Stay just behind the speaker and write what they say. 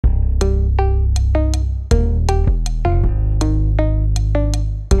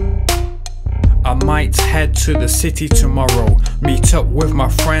might head to the city tomorrow, meet up with my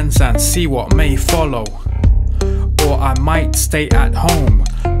friends and see what may follow. Or I might stay at home,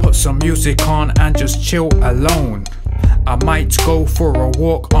 put some music on and just chill alone. I might go for a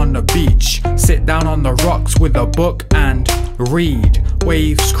walk on the beach, sit down on the rocks with a book and read.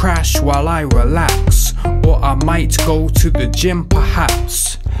 Waves crash while I relax. Or I might go to the gym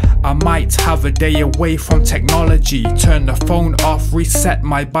perhaps. I might have a day away from technology, turn the phone off, reset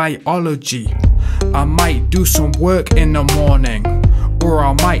my biology. I might do some work in the morning, or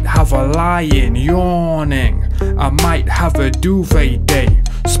I might have a lie-in yawning. I might have a duvet day,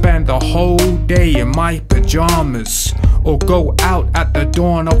 spend the whole day in my pajamas, or go out at the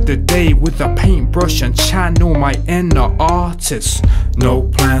dawn of the day with a paintbrush and channel my inner artist. No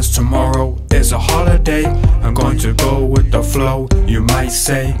plans, tomorrow is a holiday, I'm going to go with the flow, you might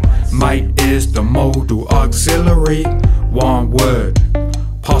say. Might is the modal auxiliary, one word,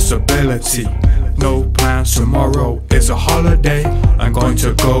 possibility. No plans, tomorrow is a holiday, I'm going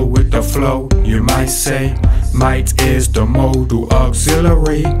to go with the flow, you might say. Might is the modal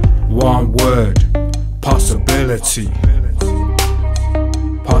auxiliary, one word, possibility.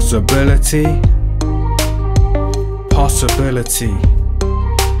 Possibility, possibility.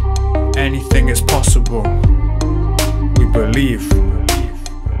 Anything is possible, we believe.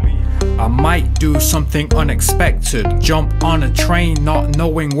 I might do something unexpected, jump on a train not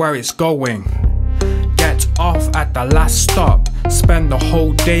knowing where it's going. Get off at the last stop, spend the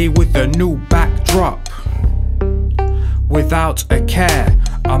whole day with a new backdrop. Without a care,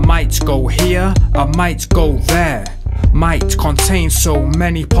 I might go here, I might go there. Might contain so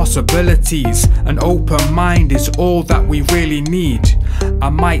many possibilities. An open mind is all that we really need. I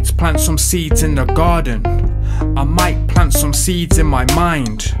might plant some seeds in the garden, I might plant some seeds in my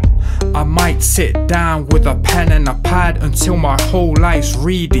mind. I might sit down with a pen and a pad until my whole life's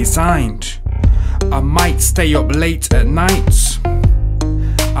redesigned. I might stay up late at nights,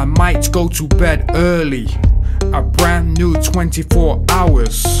 I might go to bed early. A brand new 24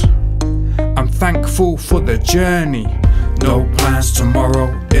 hours, I'm thankful for the journey. No plans, tomorrow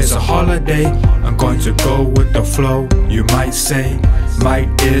is a holiday, I'm going to go with the flow, you might say.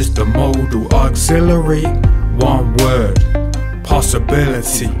 Might is the modal auxiliary, one word,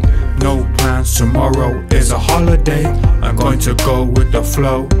 possibility. No plans, tomorrow is a holiday, I'm going to go with the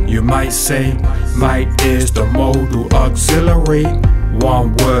flow, you might say. Might is the modal auxiliary,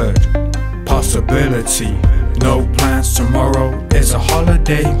 one word, possibility. No plans, tomorrow is a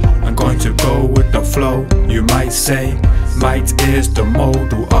holiday, I'm going to go with the flow, you might say. Might is the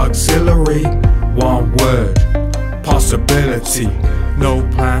modal auxiliary, one word, possibility. No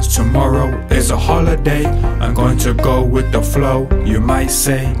plans, tomorrow is a holiday, I'm going to go with the flow, you might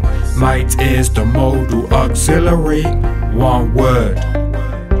say. Might is the modal auxiliary, one word,